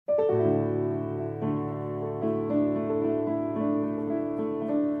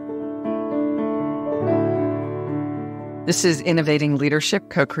This is Innovating Leadership,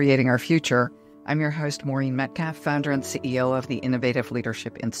 Co-Creating Our Future. I'm your host, Maureen Metcalf, founder and CEO of the Innovative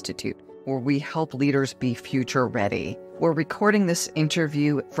Leadership Institute, where we help leaders be future ready. We're recording this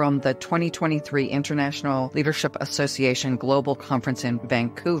interview from the 2023 International Leadership Association Global Conference in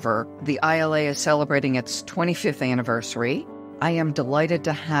Vancouver. The ILA is celebrating its 25th anniversary. I am delighted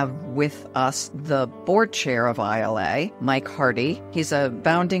to have with us the board chair of ILA, Mike Hardy. He's a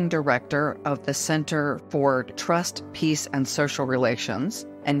founding director of the Center for Trust, Peace, and Social Relations,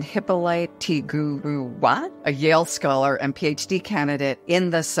 and Hyppolite Ntigurirwa, a Yale scholar and PhD candidate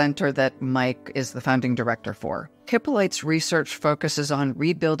in the center that Mike is the founding director for. Hyppolite's research focuses on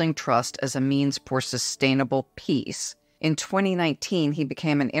rebuilding trust as a means for sustainable peace. In 2019, he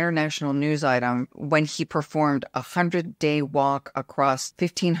became an international news item when he performed a 100-day walk across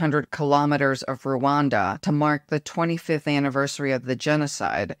 1,500 kilometers of Rwanda to mark the 25th anniversary of the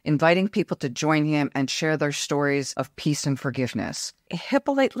genocide, inviting people to join him and share their stories of peace and forgiveness.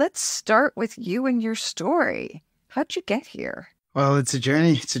 Hyppolite, let's start with you and your story. How'd you get here? Well, it's a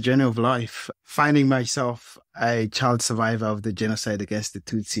journey. It's a journey of life. Finding myself a child survivor of the genocide against the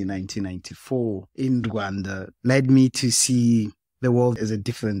Tutsi in 1994 in Rwanda led me to see the world as a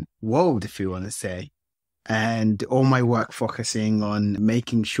different world, if you want to say. And all my work focusing on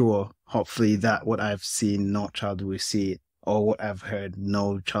making sure, hopefully, that what I've seen, no child will see it, or what I've heard,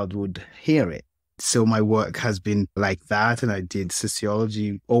 no child would hear it. So my work has been like that, and I did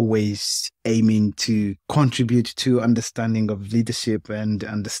sociology, always aiming to contribute to understanding of leadership and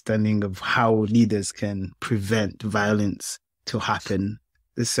understanding of how leaders can prevent violence to happen.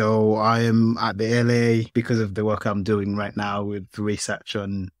 So I am at the LA because of the work I'm doing right now with research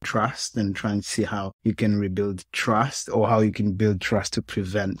on trust and trying to see how you can rebuild trust or how you can build trust to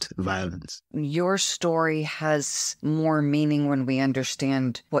prevent violence. Your story has more meaning when we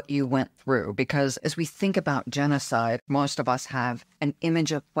understand what you went through, because as we think about genocide, most of us have an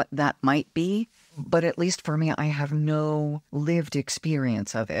image of what that might be. But at least for me, I have no lived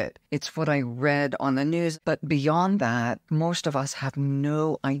experience of it. It's what I read on the news. But beyond that, most of us have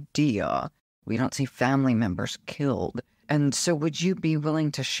no idea. We don't see family members killed. And so would you be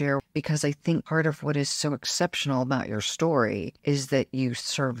willing to share? Because I think part of what is so exceptional about your story is that you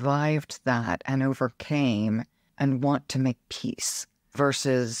survived that and overcame and want to make peace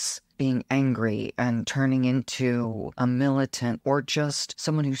versus being angry and turning into a militant or just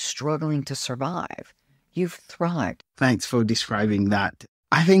someone who's struggling to survive. You've thrived. Thanks for describing that.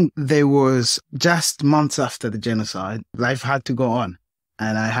 I think there was just months after the genocide, life had to go on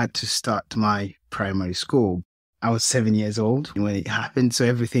and I had to start my primary school. I was 7 years old when it happened. So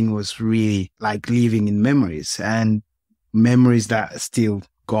everything was really like living in memories and memories that still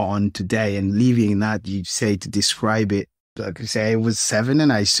go on today, and living in that, you say, to describe it. Like I say, I was 7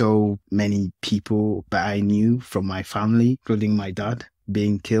 and I saw many people that I knew from my family, including my dad,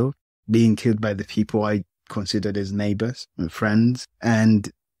 being killed by the people I considered as neighbors and friends. And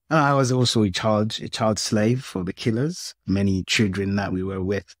I was also a child slave for the killers. Many children that we were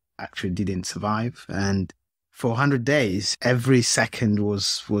with actually didn't survive. And for 100 days, every second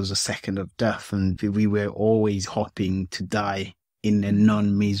was a second of death. And we were always hoping to die in a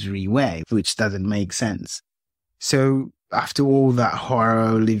non-misery way, which doesn't make sense. So after all that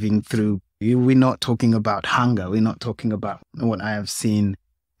horror living through, we're not talking about hunger. We're not talking about what I have seen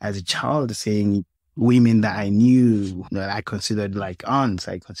as a child, seeing women that I knew, that I considered like aunts,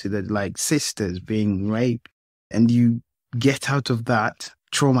 I considered like sisters, being raped. And you get out of that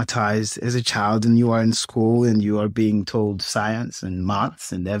traumatized as a child, and you are in school and you are being told science and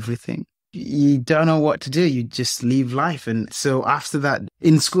maths and everything. You don't know what to do. You just live life. And so after that,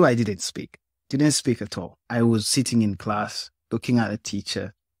 in school, I didn't speak at all. I was sitting in class, looking at a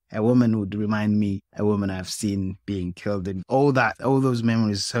teacher. A woman would remind me, a woman I've seen being killed, and all those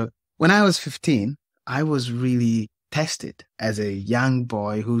memories. So when I was 15, I was really tested as a young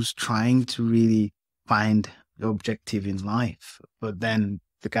boy who's trying to really find the objective in life. But then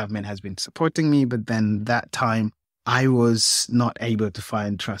the government has been supporting me. But then that time, I was not able to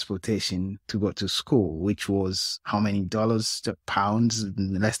find transportation to go to school, which was how many dollars, pounds,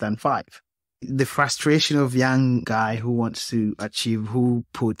 less than 5. The frustration of young guy who wants to achieve, who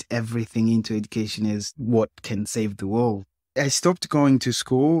put everything into education is what can save the world. I stopped going to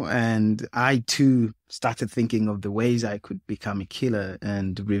school, and I too started thinking of the ways I could become a killer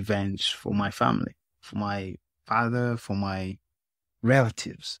and revenge for my family, for my father, for my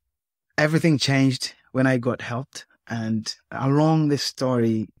relatives. Everything changed when I got helped. And along this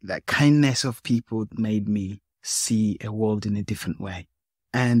story, the kindness of people made me see a world in a different way.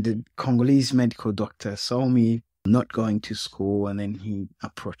 And the Congolese medical doctor saw me not going to school, and then he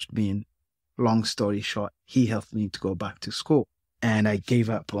approached me, and long story short, he helped me to go back to school. And I gave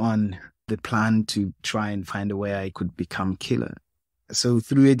up on the plan to try and find a way I could become killer. So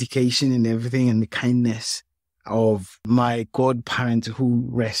through education and everything and the kindness of my godparents who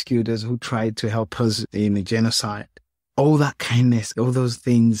rescued us, who tried to help us in the genocide, all that kindness, all those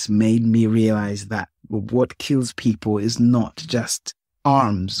things made me realize that what kills people is not just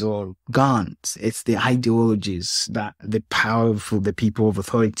arms or guns. It's the ideologies that the people of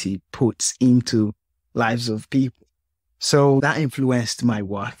authority puts into lives of people. So that influenced my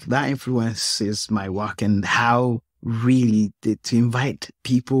work. That influences my work and how really to invite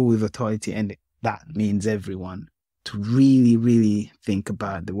people with authority, and that means everyone, to really, really think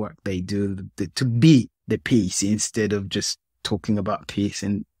about the work they do, to be the peace instead of just talking about peace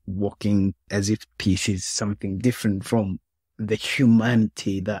and walking as if peace is something different from the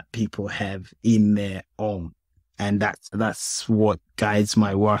humanity that people have in their own. And that's what guides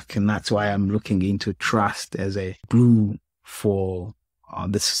my work. And that's why I'm looking into trust as a glue for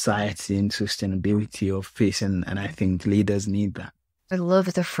the society and sustainability of peace. And I think leaders need that. I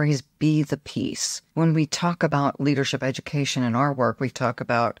love the phrase, be the peace. When we talk about leadership education in our work, we talk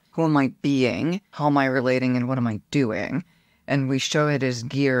about who am I being, how am I relating, and what am I doing? And we show it as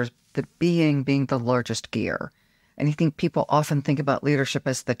gears, the being the largest gear. And I think people often think about leadership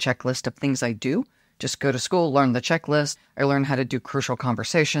as the checklist of things I do. Just go to school, learn the checklist. I learn how to do crucial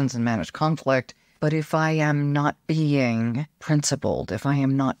conversations and manage conflict. But if I am not being principled, if I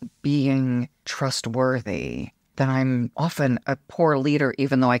am not being trustworthy, then I'm often a poor leader,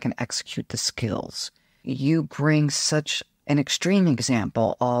 even though I can execute the skills. You bring such an extreme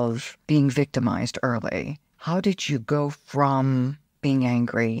example of being victimized early. How did you go from being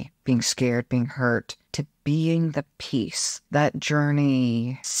angry, being scared, being hurt, to being the peace? That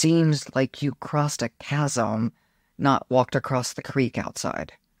journey seems like you crossed a chasm, not walked across the creek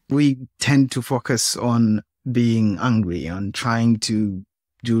outside. We tend to focus on being angry, on trying to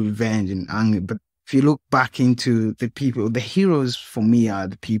do revenge and anger. But if you look back into the people, the heroes for me are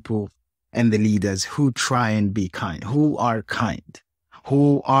the people and the leaders who try and be kind, who are kind,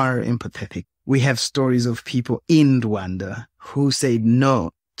 who are empathetic. We have stories of people in Rwanda who said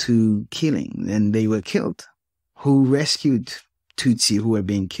no to killing and they were killed, who rescued Tutsi who were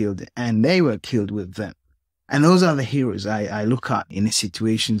being killed and they were killed with them. And those are the heroes I look at in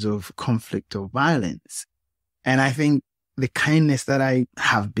situations of conflict or violence. And I think the kindness that I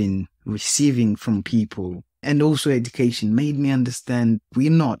have been receiving from people and also education made me understand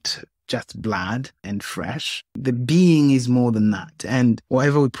we're not just blood and flesh. The being is more than that. And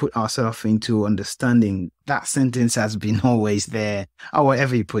whatever we put ourselves into understanding, that sentence has been always there. Or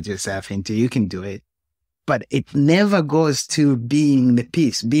whatever you put yourself into, you can do it. But it never goes to being the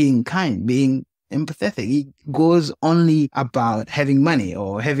peace, being kind, being empathetic. It goes only about having money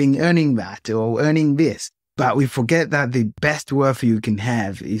or earning that or earning this. But we forget that the best wealth you can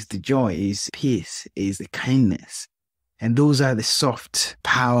have is the joy, is peace, is the kindness. And those are the soft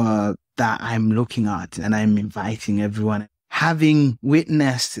power that I'm looking at and I'm inviting everyone. Having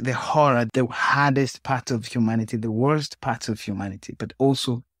witnessed the horror, the hardest part of humanity, the worst part of humanity, but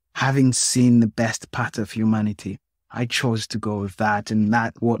also having seen the best part of humanity, I chose to go with that. And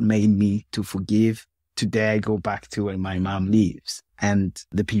that's what made me to forgive. Today I go back to where my mom lives. And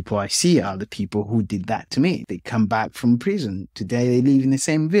the people I see are the people who did that to me. They come back from prison. Today they live in the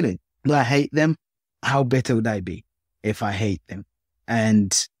same village. Do I hate them? How better would I be if I hate them?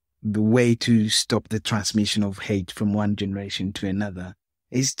 And the way to stop the transmission of hate from one generation to another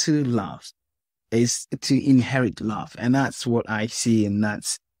is to love, is to inherit love. And that's what I see and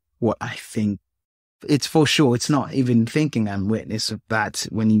that's what I think. It's for sure. It's not even thinking I'm witness of that.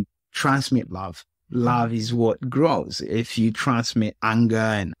 When you transmit love, love is what grows. If you transmit anger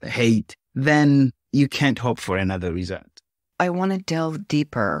and hate, then you can't hope for another result. I want to delve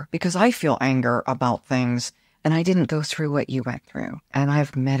deeper because I feel anger about things and I didn't go through what you went through. And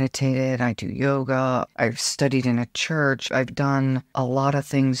I've meditated, I do yoga, I've studied in a church, I've done a lot of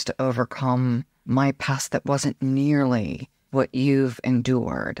things to overcome my past that wasn't nearly what you've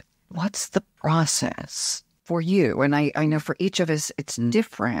endured. What's the process for you? And I know for each of us, it's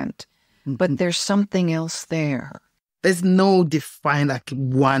different, but there's something else there. There's no defined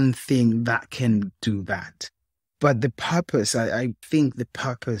one thing that can do that. But the purpose, I think the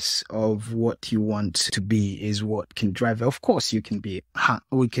purpose of what you want to be is what can drive it. Of course, we can be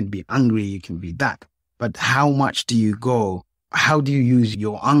angry, you can be that. But how much do you go? How do you use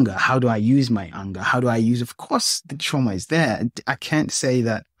your anger? How do I use my anger? How do I use, of course, the trauma is there. I can't say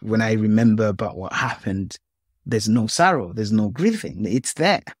that when I remember about what happened, there's no sorrow, there's no grieving. It's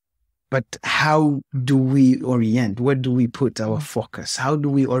there. But how do we orient? Where do we put our focus? How do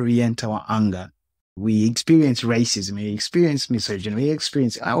we orient our anger? We experience racism, we experience misogyny, we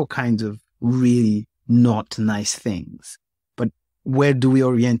experience all kinds of really not nice things. But where do we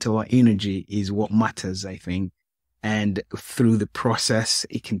orient our energy is what matters, I think. And through the process,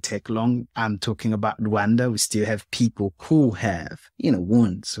 it can take long. I'm talking about Rwanda. We still have people who have,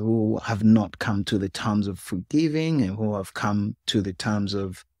 wounds, who have not come to the terms of forgiving and who have come to the terms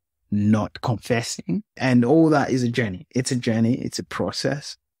of not confessing. And all that is a journey. It's a journey. It's a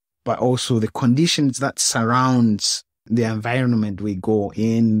process. But also the conditions that surrounds the environment we go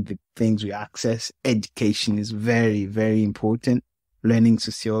in, the things we access. Education is very, very important. Learning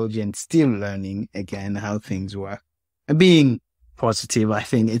sociology and still learning, again, how things work. And being positive, I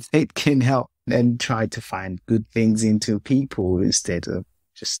think it can help and try to find good things into people instead of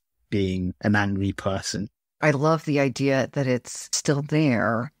just being an angry person. I love the idea that it's still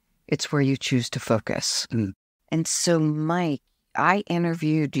there. It's where you choose to focus. And so, Mike, I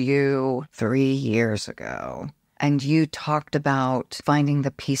interviewed you 3 years ago, and you talked about finding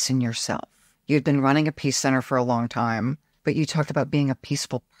the peace in yourself. You'd been running a peace center for a long time, but you talked about being a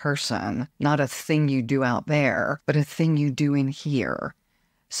peaceful person, not a thing you do out there, but a thing you do in here.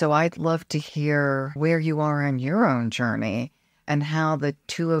 So I'd love to hear where you are in your own journey and how the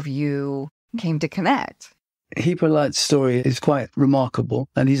two of you came to connect. Hyppolite's story is quite remarkable,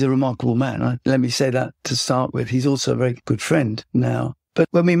 and he's a remarkable man. Let me say that to start with. He's also a very good friend now. But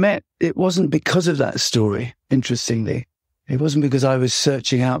when we met, it wasn't because of that story, interestingly. It wasn't because I was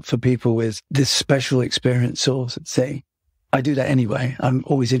searching out for people with this special experience or thing. I do that anyway. I'm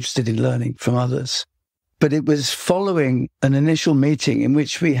always interested in learning from others. But it was following an initial meeting in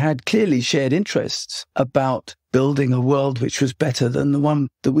which we had clearly shared interests about building a world which was better than the one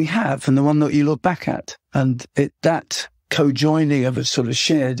that we have and the one that you look back at. And that co-joining of a sort of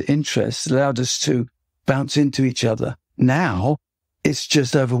shared interest allowed us to bounce into each other. Now, it's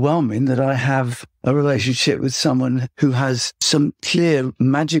just overwhelming that I have a relationship with someone who has some clear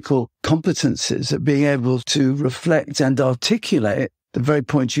magical competences at being able to reflect and articulate the very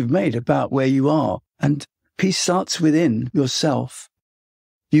point you've made about where you are. And peace starts within yourself.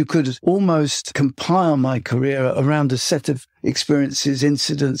 You could almost compile my career around a set of experiences,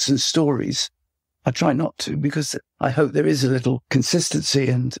 incidents, and stories. I try not to, because I hope there is a little consistency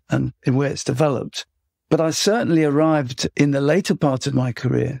and in where it's developed. But I certainly arrived in the later part of my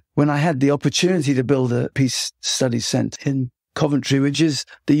career when I had the opportunity to build a peace study centre in Coventry, which is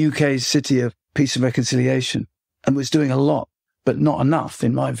the UK's city of peace and reconciliation, and was doing a lot, but not enough,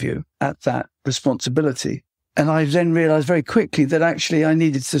 in my view, at that responsibility. And I then realized very quickly that actually I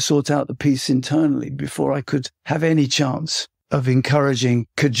needed to sort out the peace internally before I could have any chance of encouraging,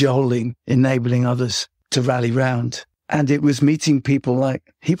 cajoling, enabling others to rally round. And it was meeting people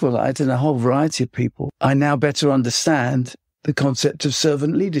like Hyppolite and a whole variety of people. I now better understand the concept of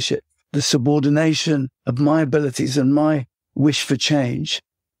servant leadership, the subordination of my abilities and my wish for change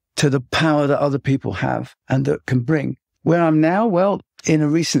to the power that other people have and that can bring. Where I'm now, well, in a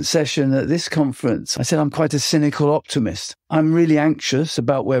recent session at this conference, I said I'm quite a cynical optimist. I'm really anxious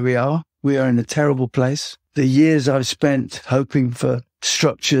about where we are. We are in a terrible place. The years I've spent hoping for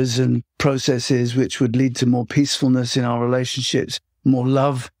structures and processes which would lead to more peacefulness in our relationships, more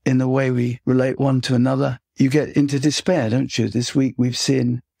love in the way we relate one to another. You get into despair, don't you? This week we've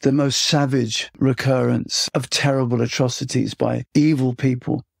seen the most savage recurrence of terrible atrocities by evil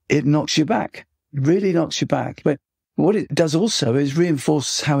people. It knocks you back. It really knocks you back. But what it does also is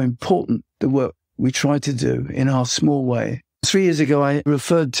reinforce how important the work we try to do in our small way. 3 years ago, I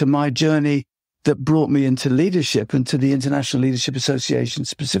referred to my journey that brought me into leadership and to the International Leadership Association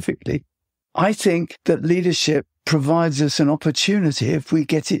specifically. I think that leadership provides us an opportunity, if we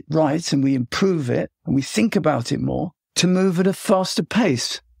get it right and we improve it and we think about it more, to move at a faster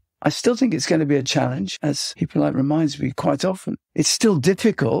pace. I still think it's going to be a challenge, as Hyppolite reminds me quite often. It's still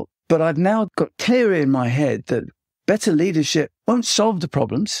difficult, but I've now got clearer in my head that better leadership won't solve the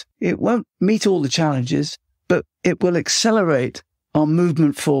problems. It won't meet all the challenges, but it will accelerate our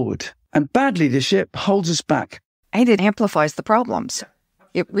movement forward. And bad leadership holds us back. And it amplifies the problems.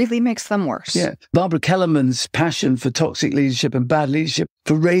 It really makes them worse. Yeah. Barbara Kellerman's passion for toxic leadership and bad leadership,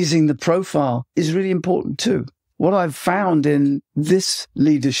 for raising the profile, is really important too. What I've found in this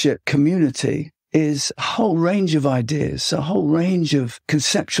leadership community is a whole range of ideas, a whole range of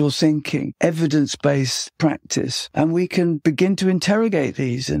conceptual thinking, evidence-based practice. And we can begin to interrogate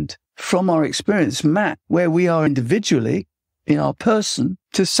these and, from our experience, map where we are individually in our person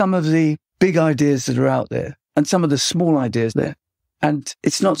to some of the big ideas that are out there and some of the small ideas there. And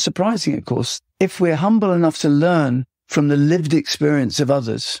it's not surprising, of course. If we're humble enough to learn from the lived experience of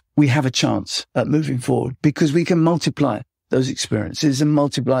others, we have a chance at moving forward because we can multiply those experiences and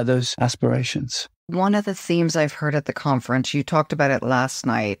multiply those aspirations. One of the themes I've heard at the conference, you talked about it last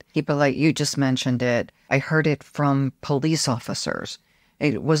night, Hyppolite, you just mentioned it. I heard it from police officers.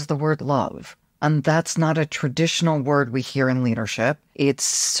 It was the word love. And that's not a traditional word we hear in leadership. It's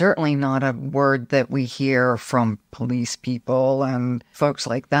certainly not a word that we hear from police people and folks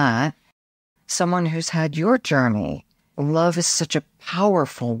like that. Someone who's had your journey, love is such a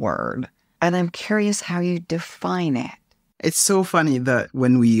powerful word. And I'm curious how you define it. It's so funny that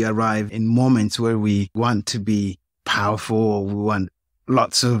when we arrive in moments where we want to be powerful or we want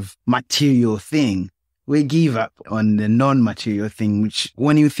lots of material thing, we give up on the non-material thing, which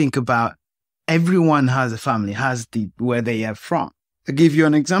when you think about everyone has a family, has where they are from. To give you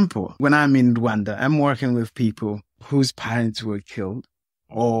an example, when I'm in Rwanda, I'm working with people whose parents were killed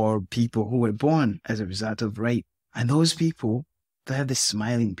or people who were born as a result of rape. And those people, they're the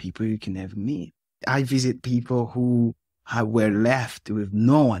smiling people you can ever meet. I visit people who were left with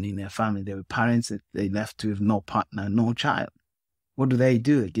no one in their family. They were parents that they left with no partner, no child. What do? They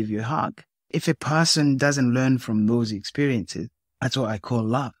give you a hug. If a person doesn't learn from those experiences, that's what I call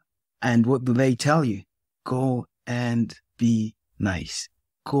love. And what do they tell you? Go and be nice.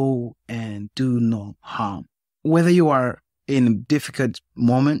 Go and do no harm. Whether you are in difficult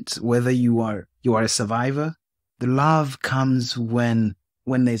moments, whether you are a survivor, the love comes when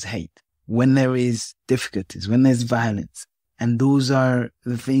there's hate, when there is difficulties, when there's violence. And those are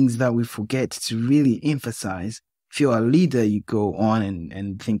the things that we forget to really emphasize. If you're a leader, you go on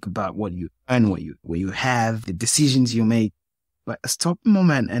and think about what you earn, what you have, the decisions you make. But stop a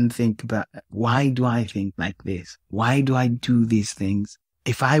moment and think about, why do I think like this? Why do I do these things?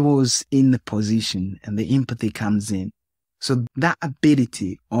 If I was in the position and the empathy comes in. So that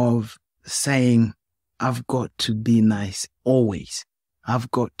ability of saying, I've got to be nice always.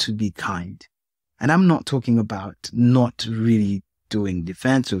 I've got to be kind. And I'm not talking about not really doing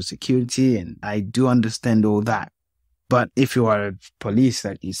defense or security. And I do understand all that. But if you are a police,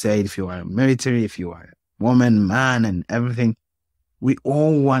 like you said, if you are a military, if you are a woman, man, and everything, we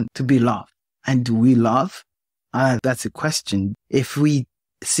all want to be loved. And do we love? That's a question. If we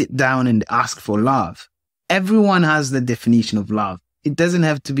sit down and ask for love, everyone has the definition of love. It doesn't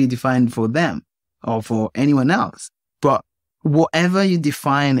have to be defined for them or for anyone else. But whatever you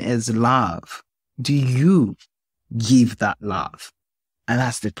define as love, do you give that love? And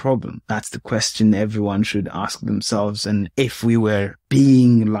that's the problem. That's the question everyone should ask themselves. And if we were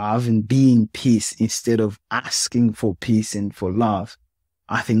being love and being peace instead of asking for peace and for love,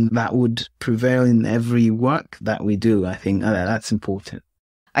 I think that would prevail in every work that we do. I think that's important.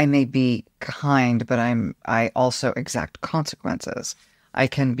 I may be kind, but I also exact consequences. I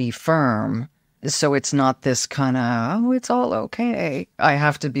can be firm, so it's not this kind of, oh, it's all okay. I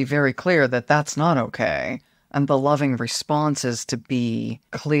have to be very clear that that's not okay. And the loving response is to be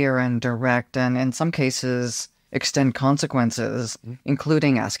clear and direct, and in some cases, extend consequences,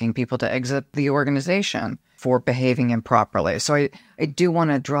 including asking people to exit the organization for behaving improperly. So I do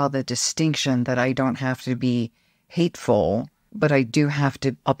want to draw the distinction that I don't have to be hateful, but I do have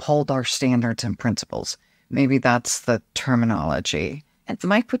to uphold our standards and principles. Maybe that's the terminology. And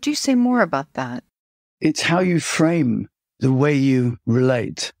Mike, would you say more about that? It's how you frame the way you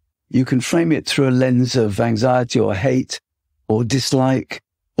relate. You can frame it through a lens of anxiety or hate or dislike,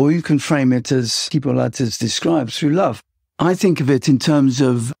 or you can frame it, as Hyppolite has described, through love. I think of it in terms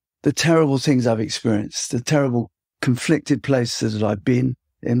of the terrible things I've experienced, the terrible conflicted places that I've been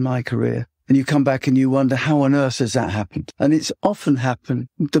in my career. And you come back and you wonder, how on earth has that happened? And it's often happened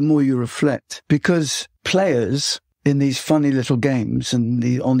the more you reflect, because players in these funny little games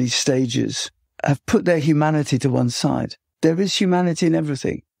and on these stages have put their humanity to one side. There is humanity in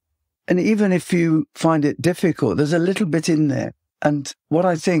everything. And even if you find it difficult, there's a little bit in there. And what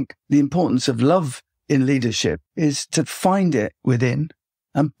I think the importance of love in leadership is to find it within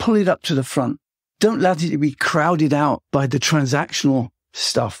and pull it up to the front. Don't let it be crowded out by the transactional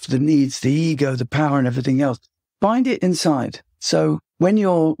stuff, the needs, the ego, the power, and everything else. Find it inside. So when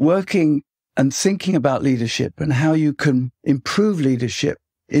you're working and thinking about leadership and how you can improve leadership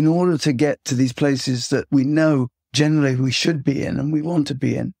in order to get to these places that we know generally we should be in and we want to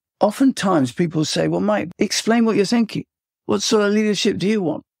be in, oftentimes people say, well, Mike, explain what you're thinking. What sort of leadership do you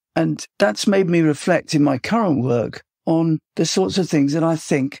want? And that's made me reflect in my current work on the sorts of things that I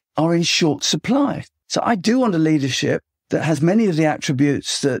think are in short supply. So I do want a leadership that has many of the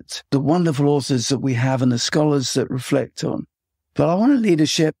attributes that the wonderful authors that we have and the scholars that reflect on. But I want a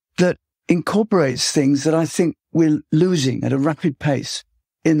leadership that incorporates things that I think we're losing at a rapid pace.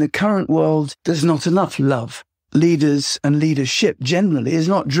 In the current world, there's not enough love. Leaders and leadership generally is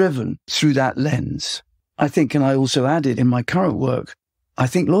not driven through that lens. I think, and I also added in my current work, I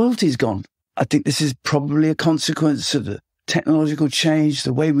think loyalty's gone. I think this is probably a consequence of the technological change,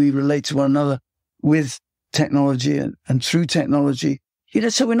 the way we relate to one another with technology and through technology.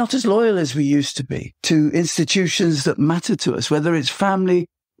 So we're not as loyal as we used to be to institutions that matter to us, whether it's family,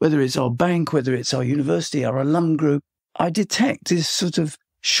 whether it's our bank, whether it's our university, our alum group. I detect this sort of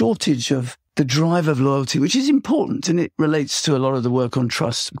shortage of the drive of loyalty, which is important, and it relates to a lot of the work on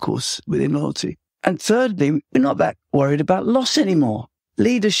trust, of course, within loyalty. And thirdly, we're not that worried about loss anymore.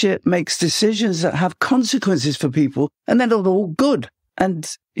 Leadership makes decisions that have consequences for people, and they're not all good. And,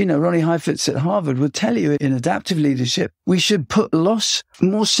 Ronnie Heifetz at Harvard would tell you in adaptive leadership, we should put loss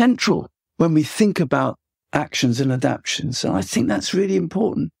more central when we think about actions and adaptions. And I think that's really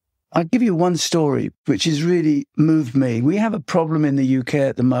important. I'll give you one story which has really moved me. We have a problem in the UK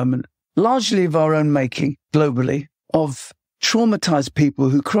at the moment, largely of our own making globally, of traumatized people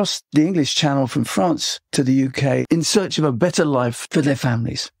who crossed the English Channel from France to the UK in search of a better life for their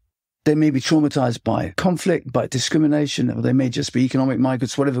families. They may be traumatized by conflict, by discrimination, or they may just be economic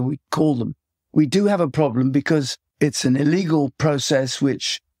migrants, whatever we call them. We do have a problem because it's an illegal process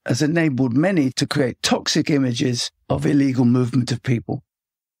which has enabled many to create toxic images of illegal movement of people.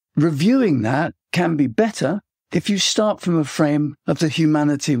 Reviewing that can be better if you start from a frame of the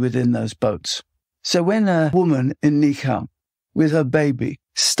humanity within those boats. So when a woman in Niqab with her baby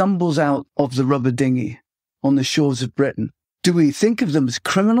stumbles out of the rubber dinghy on the shores of Britain, do we think of them as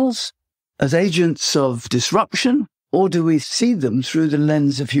criminals, as agents of disruption, or do we see them through the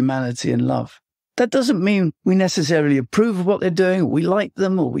lens of humanity and love? That doesn't mean we necessarily approve of what they're doing, or we like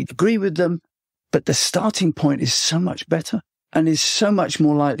them, or we agree with them, but the starting point is so much better and is so much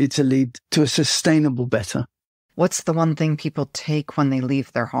more likely to lead to a sustainable better. What's the one thing people take when they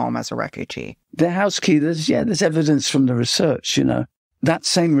leave their home as a refugee? Their house key, there's evidence from the research, That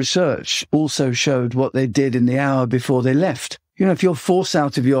same research also showed what they did in the hour before they left. If you're forced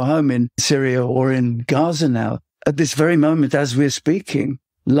out of your home in Syria or in Gaza now, at this very moment as we're speaking,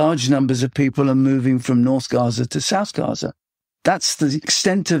 large numbers of people are moving from North Gaza to South Gaza. That's the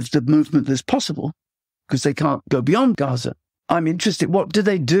extent of the movement that's possible because they can't go beyond Gaza. I'm interested, what do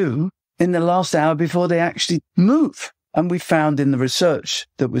they do in the last hour before they actually move? And we found in the research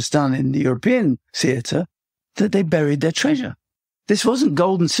that was done in the European theatre that they buried their treasure. This wasn't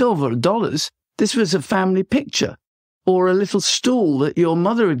gold and silver or dollars. This was a family picture or a little stool that your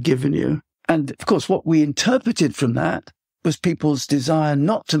mother had given you. And of course, what we interpreted from that was people's desire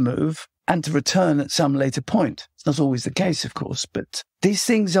not to move and to return at some later point. It's not always the case, of course, but these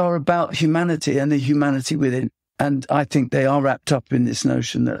things are about humanity and the humanity within. And I think they are wrapped up in this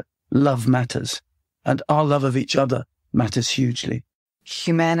notion that love matters and our love of each other matters hugely.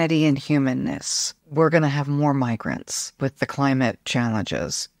 Humanity and humanness. We're going to have more migrants with the climate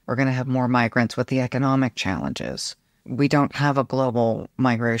challenges. We're going to have more migrants with the economic challenges. We don't have a global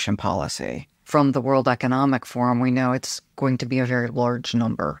migration policy. From the World Economic Forum, we know it's going to be a very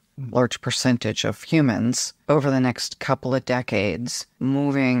large percentage of humans over the next couple of decades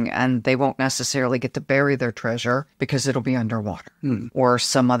moving, and they won't necessarily get to bury their treasure because it'll be underwater or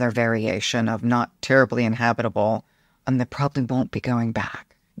some other variation of not terribly inhabitable, and they probably won't be going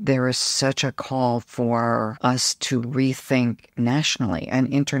back. There is such a call for us to rethink nationally and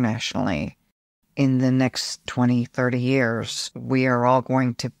internationally. In the next 20, 30 years, we are all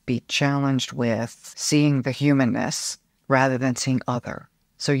going to be challenged with seeing the humanness rather than seeing other.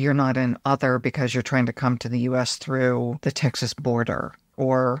 So you're not an other because you're trying to come to the U.S. through the Texas border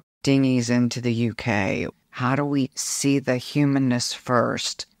or dinghies into the UK. How do we see the humanness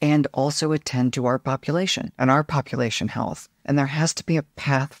first and also attend to our population and our population health? And there has to be a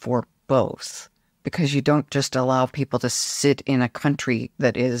path for both, because you don't just allow people to sit in a country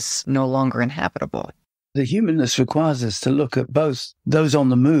that is no longer inhabitable. The humanness requires us to look at both those on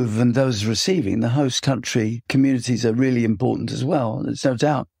the move and those receiving. The host country communities are really important as well, there's no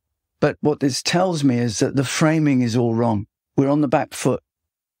doubt. But what this tells me is that the framing is all wrong. We're on the back foot.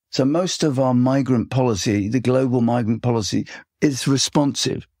 So most of our migrant policy, the global migrant policy, is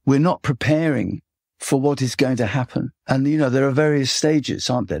responsive. We're not preparing for what is going to happen. And, there are various stages,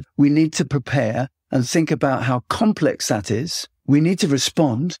 aren't there? We need to prepare and think about how complex that is. We need to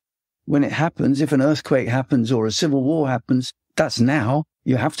respond when it happens. If an earthquake happens or a civil war happens, that's now.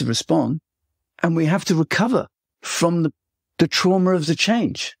 You have to respond. And we have to recover from the trauma of the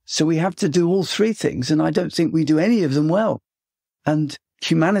change. So we have to do all three things. And I don't think we do any of them well. And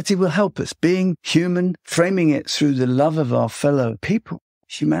humanity will help us. Being human, framing it through the love of our fellow people.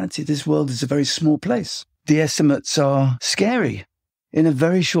 Humanity, this world is a very small place. the estimates are scary. In a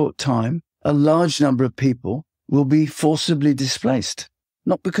very short time, a large number of people will be forcibly displaced.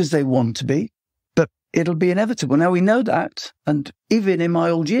 Not because they want to be, but it'll be inevitable. Now, we know that, and even in my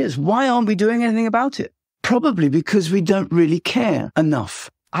old years, why aren't we doing anything about it? Probably because we don't really care enough.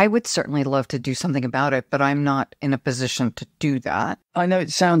 I would certainly love to do something about it, but I'm not in a position to do that. I know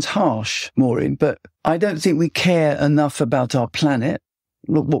it sounds harsh, Maureen, but I don't think we care enough about our planet.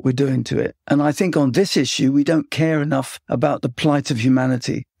 Look what we're doing to it. And I think on this issue, we don't care enough about the plight of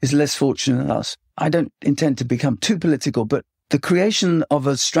humanity. Is less fortunate than us. I don't intend to become too political, but the creation of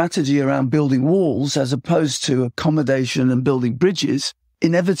a strategy around building walls as opposed to accommodation and building bridges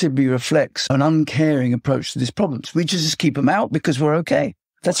inevitably reflects an uncaring approach to these problems. We just keep them out because we're okay.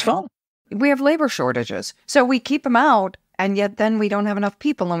 That's fine. We have labor shortages, so we keep them out, and yet then we don't have enough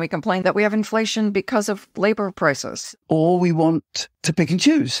people, and we complain that we have inflation because of labor prices. Or we want to pick and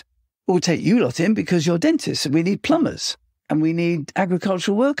choose. We'll take you lot in because you're dentists, and we need plumbers, and we need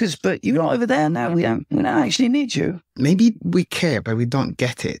agricultural workers, but you're not over there now. We don't actually need you. Maybe we care, but we don't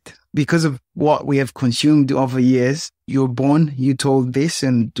get it. Because of what we have consumed over years, you're born, you told this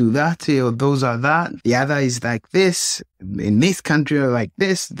and do that, or those are that. The other is like this. In this country are like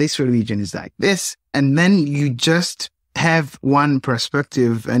this religion is like this. And then you just have one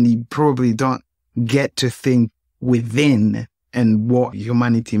perspective and you probably don't get to think within and what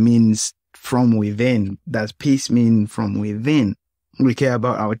humanity means from within. Does peace mean from within? We care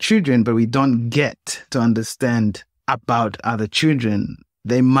about our children, but we don't get to understand about other children.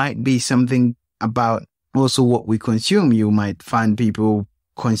 There might be something about also what we consume. You might find people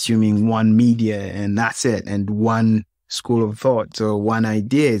consuming one media and that's it, and one school of thought or one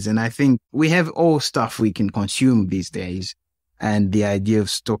ideas. And I think we have all stuff we can consume these days. And the idea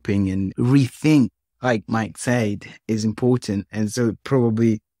of stopping and rethink, like Mike said, is important. And so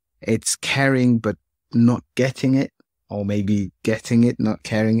probably it's caring, but not getting it, or maybe getting it, not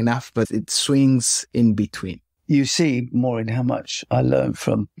caring enough, but it swings in between. You see, Maureen, how much I learned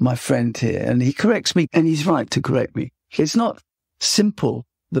from my friend here. And he corrects me, and he's right to correct me. It's not simple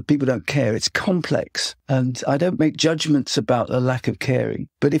that people don't care. It's complex. And I don't make judgments about a lack of caring.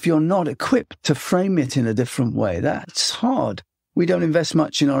 But if you're not equipped to frame it in a different way, that's hard. We don't invest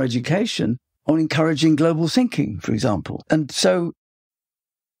much in our education on encouraging global thinking, for example. And so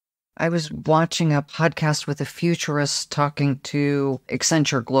I was watching a podcast with a futurist talking to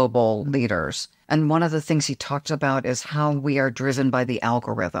Accenture global leaders. And one of the things he talked about is how we are driven by the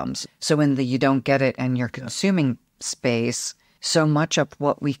algorithms. So in the you don't get it and you're consuming space, so much of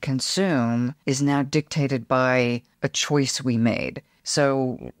what we consume is now dictated by a choice we made.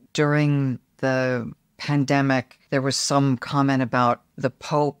 So during the pandemic, there was some comment about the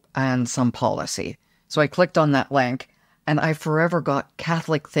Pope and some policy. So I clicked on that link, and I forever got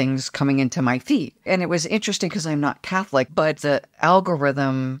Catholic things coming into my feed. And it was interesting because I'm not Catholic, but the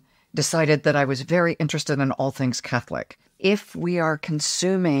algorithm decided that I was very interested in all things Catholic. If we are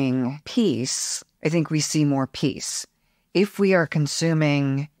consuming peace, I think we see more peace. If we are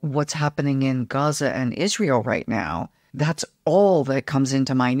consuming what's happening in Gaza and Israel right now, that's all that comes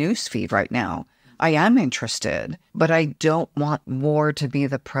into my newsfeed right now. I am interested, but I don't want war to be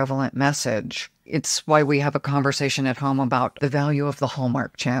the prevalent message. It's why we have a conversation at home about the value of the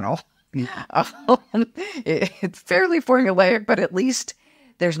Hallmark Channel. It's fairly formulaic, but at least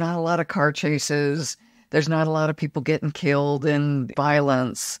there's not a lot of car chases. There's not a lot of people getting killed in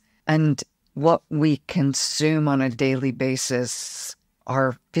violence. And what we consume on a daily basis,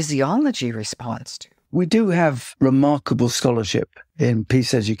 our physiology responds to. We do have remarkable scholarship in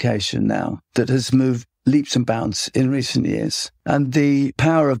peace education now that has moved leaps and bounds in recent years. And the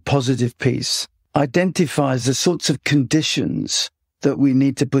power of positive peace identifies the sorts of conditions that we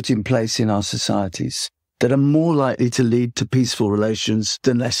need to put in place in our societies that are more likely to lead to peaceful relations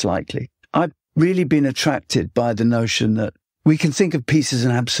than less likely. I've really been attracted by the notion that we can think of peace as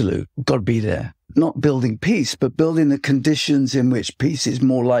an absolute. Got to be there. Not building peace, but building the conditions in which peace is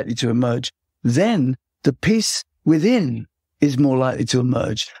more likely to emerge. Then the peace within is more likely to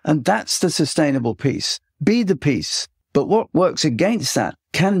emerge. And that's the sustainable peace. Be the peace. But what works against that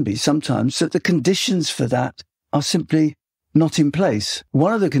can be sometimes that the conditions for that are simply not in place.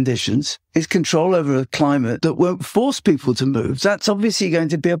 One of the conditions is control over a climate that won't force people to move. That's obviously going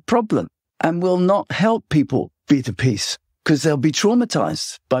to be a problem and will not help people be the peace because they'll be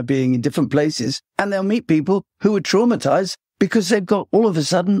traumatized by being in different places, and they'll meet people who are traumatized because they've got all of a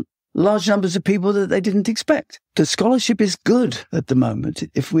sudden large numbers of people that they didn't expect. The scholarship is good at the moment.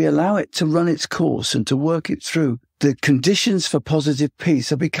 If we allow it to run its course and to work it through, the conditions for positive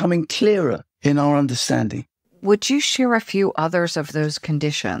peace are becoming clearer in our understanding. Would you share a few others of those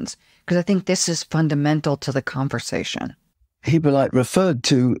conditions? Because I think this is fundamental to the conversation. Hyppolite referred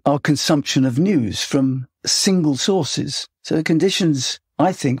to our consumption of news from single sources. So the conditions,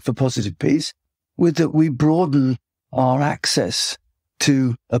 I think, for positive peace, with that we broaden our access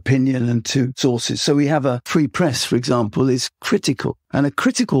to opinion and to sources. So we have a free press, for example, is critical. And a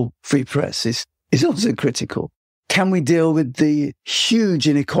critical free press is also critical. Can we deal with the huge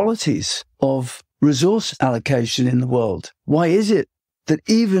inequalities of resource allocation in the world? Why is it that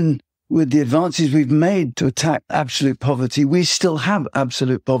even with the advances we've made to attack absolute poverty, we still have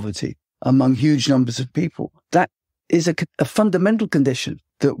absolute poverty among huge numbers of people? That is a fundamental condition,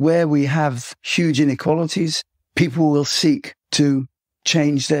 that where we have huge inequalities, people will seek to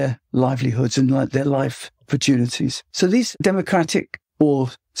change their livelihoods and their life opportunities. So these democratic or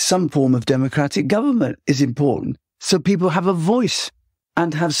some form of democratic government is important. So people have a voice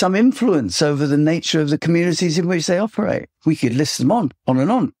and have some influence over the nature of the communities in which they operate. We could list them on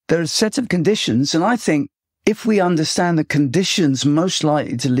and on. There are a set of conditions, and I think if we understand the conditions most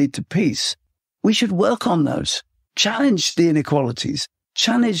likely to lead to peace, we should work on those, challenge the inequalities,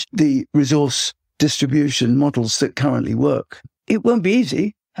 challenge the resource distribution models that currently work. It won't be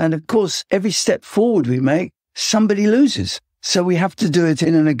easy. And of course, every step forward we make, somebody loses. So we have to do it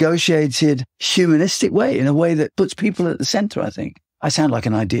in a negotiated, humanistic way, in a way that puts people at the center, I think. I sound like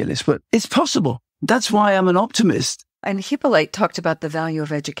an idealist, but it's possible. That's why I'm an optimist. And Hyppolite talked about the value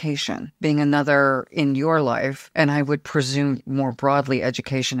of education being another in your life, and I would presume more broadly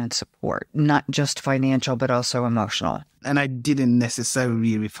education and support, not just financial, but also emotional. And I didn't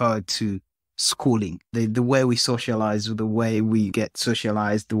necessarily refer to schooling, the way we socialize, the way we get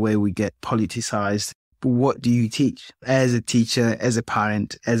socialized, the way we get politicized. What do you teach as a teacher, as a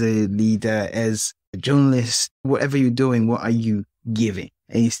parent, as a leader, as a journalist? Whatever you're doing, what are you giving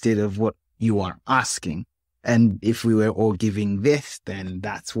instead of what you are asking? And if we were all giving this, then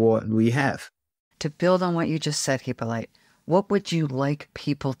that's what we have. To build on what you just said, Hyppolite, what would you like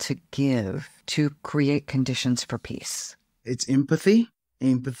people to give to create conditions for peace? It's empathy.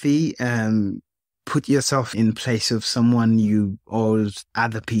 Put yourself in place of someone or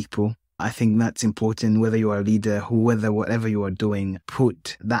other people. I think that's important, whether you are a leader, whatever you are doing,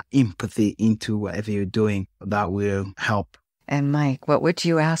 put that empathy into whatever you're doing. That will help. And Mike, what would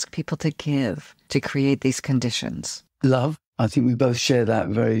you ask people to give to create these conditions? Love. I think we both share that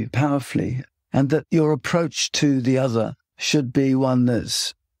very powerfully. And that your approach to the other should be one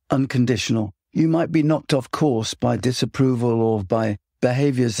that's unconditional. You might be knocked off course by disapproval or by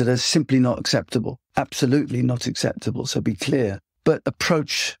behaviors that are simply not acceptable. Absolutely not acceptable. So be clear. But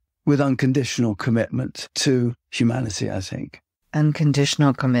approach with unconditional commitment to humanity, I think.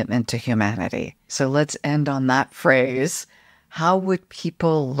 Unconditional commitment to humanity. So let's end on that phrase. How would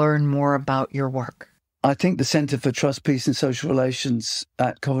people learn more about your work? I think the Centre for Trust, Peace and Social Relations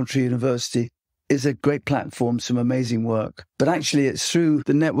at Coventry University is a great platform, some amazing work. But actually, it's through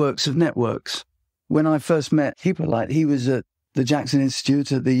the networks of networks. When I first met Hyppolite, he was at the Jackson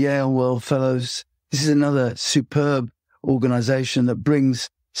Institute, at the Yale World Fellows. This is another superb organization that brings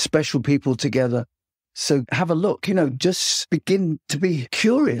special people together. So have a look, just begin to be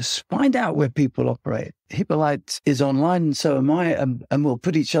curious, find out where people operate. Hyppolite is online, and so am I, and we'll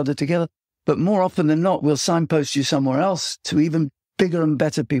put each other together. But more often than not, we'll signpost you somewhere else to even bigger and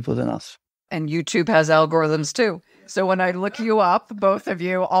better people than us. And YouTube has algorithms too. So when I look you up, both of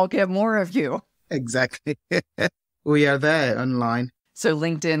you, I'll get more of you. Exactly. We are there online. So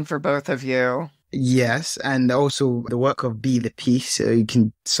LinkedIn for both of you. Yes, and also the work of Be the Peace. You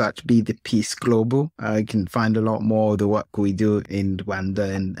can search Be the Peace Global. You can find a lot more of the work we do in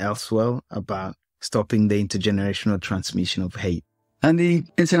Rwanda and elsewhere about stopping the intergenerational transmission of hate. And the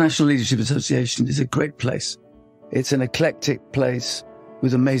International Leadership Association is a great place. It's an eclectic place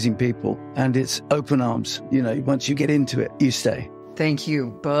with amazing people, and it's open arms. Once you get into it, you stay. Thank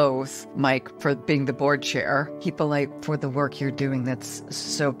you both, Mike, for being the board chair, Hyppolite, for the work you're doing that's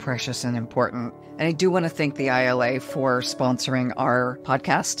so precious and important. And I do want to thank the ILA for sponsoring our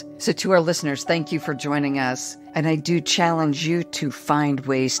podcast. So to our listeners, thank you for joining us. And I do challenge you to find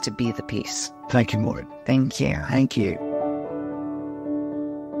ways to be the peace. Thank you, Maureen. Thank you. Thank you.